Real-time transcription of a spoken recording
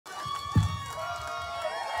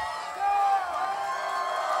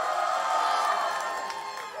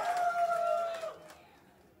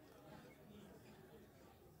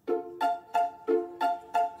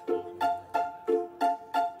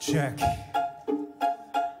check.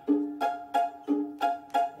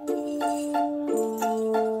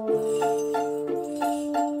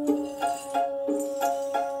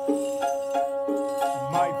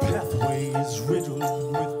 My pathway is riddled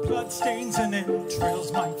with bloodstains and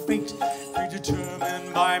entrails. My fate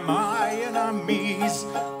predetermined by my enemies.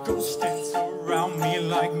 Ghosts dance around me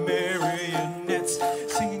like marionettes,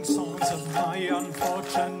 singing songs of my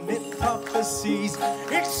unfortunate prophecies.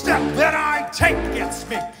 Each step that I take gets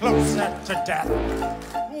me closer to death.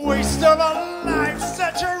 Waste of a life,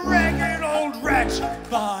 such a ragged old wretch.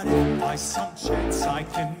 But if by some chance I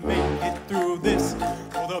can make it through this,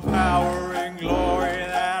 for the power and glory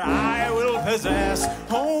that I will possess,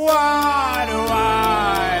 oh, why do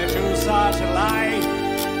I choose such a life?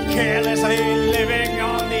 Carelessly living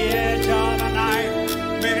on the edge of the night.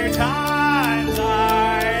 Many times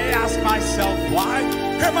I ask myself, why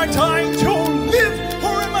am I dying to live,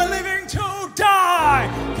 or am I living to die?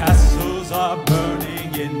 Castles are burning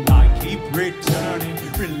and I keep returning,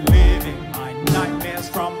 reliving my nightmares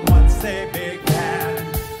from whence they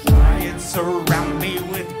began. Giants surround me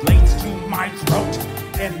with blades to my throat,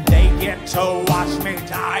 and they get to watch me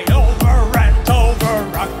die over and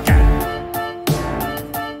over again.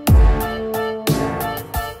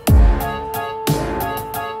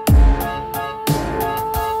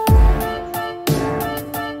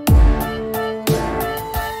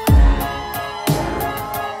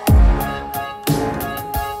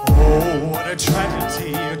 A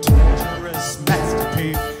tragedy, a torturous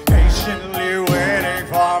masterpiece, patiently waiting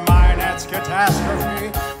for my next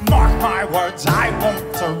catastrophe. Mark my words, I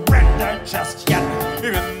won't surrender just yet,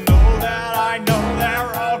 even though that I know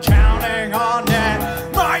they're all counting on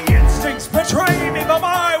it. My instincts betray me, but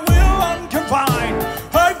my will unconfined.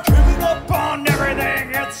 I've given up on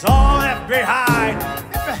everything, it's all left behind.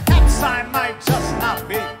 Perhaps I might just not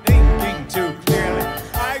be thinking too clearly.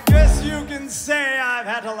 I guess you can say I've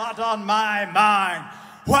had a lot on my mind.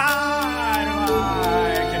 Why do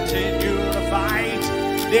I continue to fight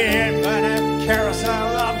the infinite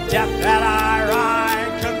carousel of death that I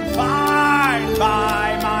ride? Confined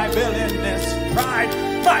by my villainous pride,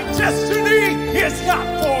 my destiny is not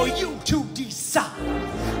for you to decide.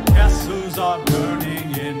 Castles are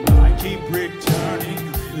burning and I keep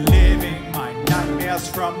returning, living my nightmares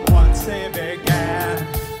from whence they began.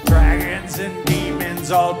 Dragons and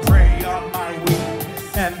demons all prey on my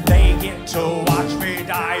weakness, and they get to watch me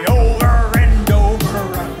die over and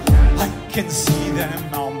over. I can see them,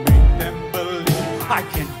 I'll make them believe. I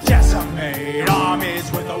can decimate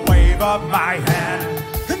armies with a wave of my hand,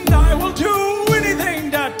 and I will do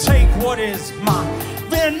anything to take what is mine,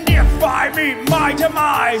 even if I meet my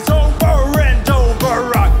demise over and over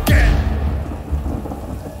again.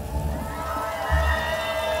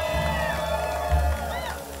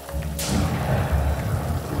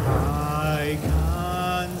 I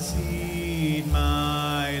concede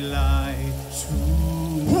my life to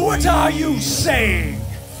What are you saying?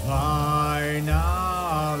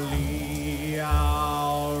 Finally,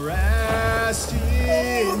 I'll rest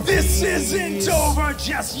in This isn't over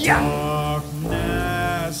just yet.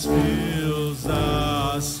 Darkness fills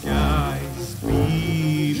the skies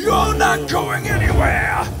beneath. You're not going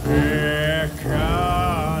anywhere.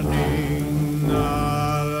 Beckoning the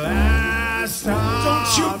last time.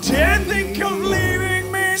 Don't you dare think of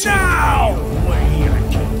leaving me now. Wait,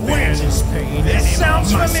 this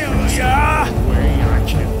sounds familiar.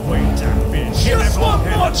 Just one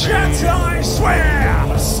more chance, I swear.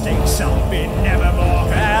 Mistakes will be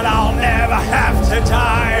nevermore, and I'll never have to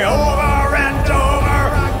die over and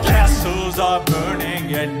over. Castles are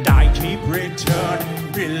burning, and I keep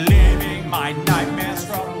returning, reliving my nightmares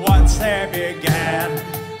from once they began.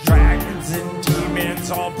 Dragons and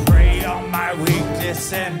demons all prey on my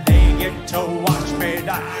weakness, and they get to watch me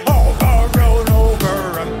die over and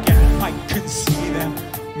over again. I can see them,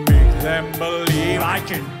 make them believe. I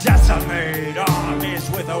can decimate armies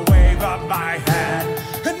with a wave of my hand,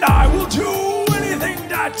 and I will do anything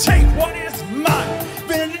to take what is mine,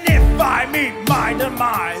 even if I meet my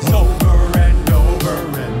demise over and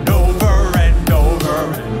over and over and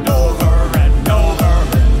over and over and over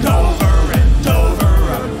and over and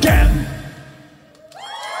over again.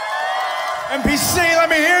 NPC, let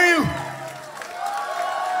me hear you.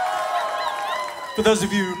 For those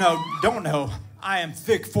of you who don't know, I am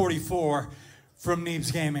Thick44 from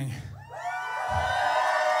Neebs Gaming.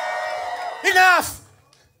 Enough!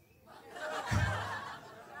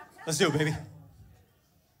 Let's do it, baby.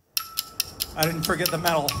 I didn't forget the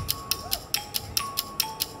medal.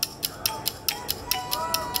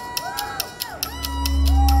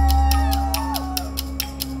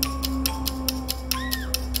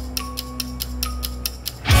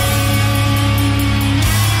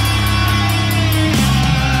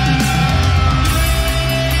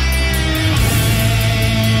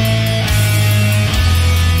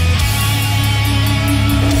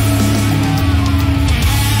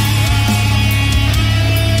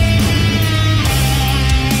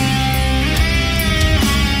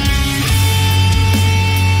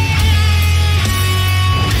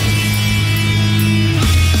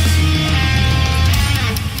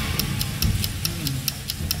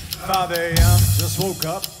 a.m., just woke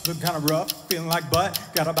up, looking kind of rough, feeling like butt.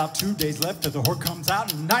 Got about 2 days left till the whore comes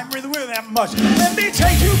out, and I ain't really that much. Let me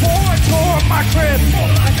take you for a tour of my crib, more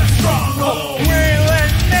like a stronghold. We ain't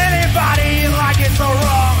letting anybody in like it's a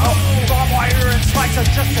wrong hole. Barbed wire and spikes are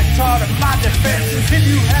just a part of my defense. If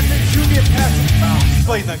you have this, you get past it.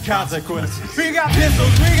 Explain the consequences. We got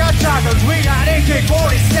pistols, we got shotguns, we got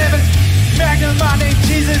AK-47s. Magnum, my name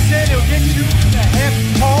Jesus, and he'll get you in the head.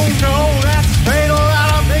 Oh no, that's fatal. I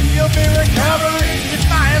don't think you'll be recovering. With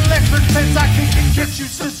my electric fence, I can get you,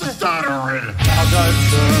 sister. Stuttering. Clouds are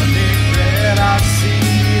turning red. I see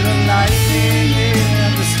the lightning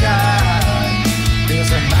in the sky. There's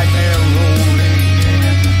a nightmare rolling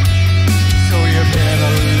in, so you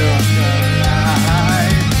better look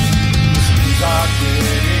alive. The streets are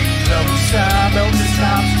getting closer, but this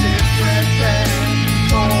time's different than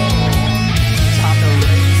before. Time to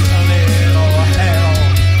raise a little hell,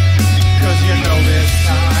 'cause you know this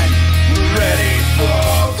time we're ready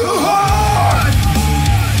for the horde.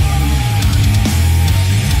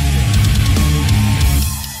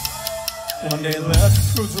 One day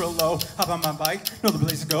left, cruise real low, hop on my bike, know the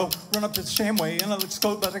place to go. Run up to Shamway and it looks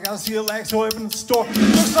cold, but I gotta see a lag, so I open the store.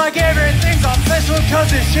 Looks like everything's on special, 'cause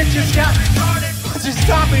this shit just got started. Just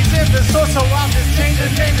copies in the store, so I'll just change the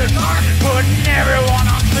name to Dark. Putting everyone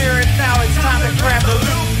on clearance now, it's time to grab the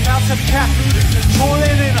loot. Now some cat food in the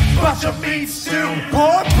toilet and a bunch of meat stew.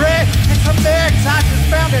 Pork bread and some eggs, I just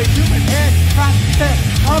found a human head. Processed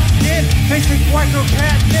pumpkin, tasting white or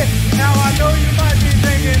catnip. Now I know you might be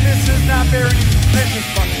thinking this is not very delicious,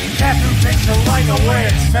 but cat food takes the light away,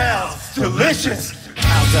 it smells delicious.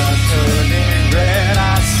 Clouds are turning red,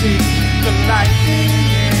 I see the lightning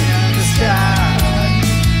in the sky.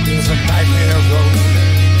 There's a nightmare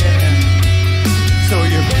rolling in, so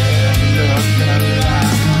you better look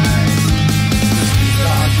alive. The streets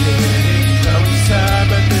are getting closer,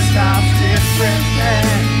 but this time's different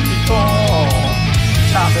than before.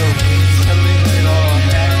 Time to raise a little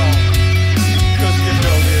hell, 'cause you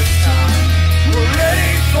know this time we're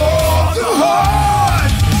ready for the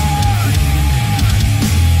horde.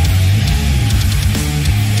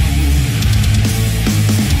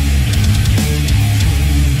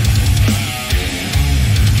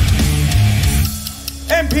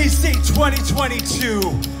 NPC 2022,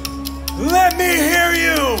 let me hear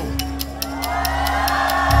you.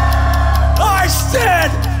 I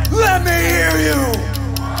said, let me hear you.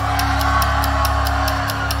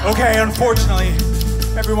 Okay, unfortunately,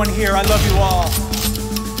 everyone here, I love you all,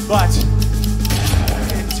 but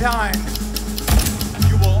in time,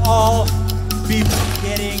 you will all be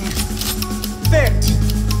getting thicked.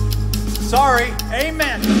 Sorry,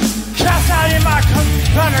 amen. Cast out in my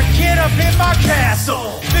computer, get up in my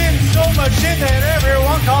castle. Been so much shit that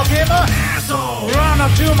everyone calls him a asshole. Run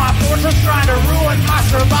up to my fortress trying to ruin my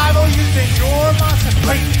survival. You think you're monster?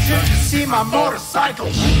 Wait till you see my motorcycle.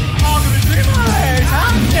 All gonna between my legs,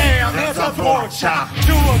 hot damn, it's a pork chop.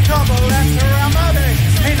 Do a couple laps around my base,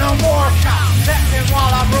 ain't no more cops. Acting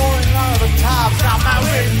while I'm rolling out of the tops out my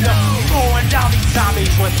window. Going down these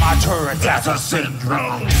zombies with my turret, that's a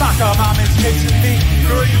syndrome. Soccer mom is chasing me,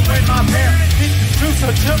 girl you in my parents.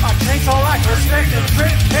 Intrusive to my tanks, all like respected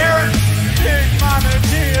parents. Big mama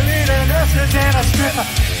cheerleader, nurses and a stripper.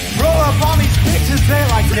 Roll up on these bitches, they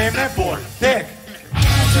like damn that boy thick.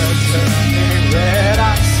 As a turning red,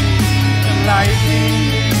 I see the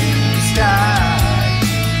lightning in the sky.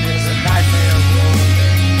 There's a nightmare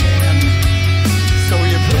rolling in, so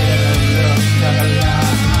you better look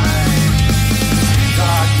alive. Things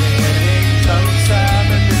are getting closer,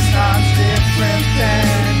 but this time's different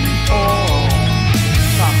than before.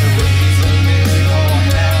 Time to raise a little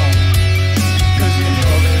hell, 'cause you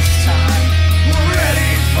know this time we're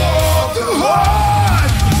ready for the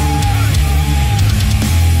horde.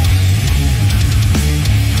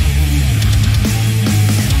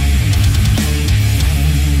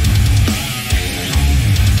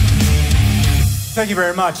 Thank you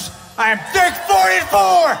very much. I am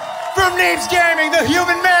Thick44 from Neebs Gaming, the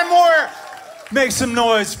Human Man Warrior. Make some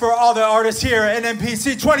noise for all the artists here at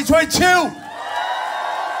NPC 2022.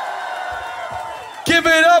 Give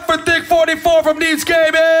it up for Thick44 from Neebs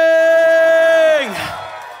Gaming!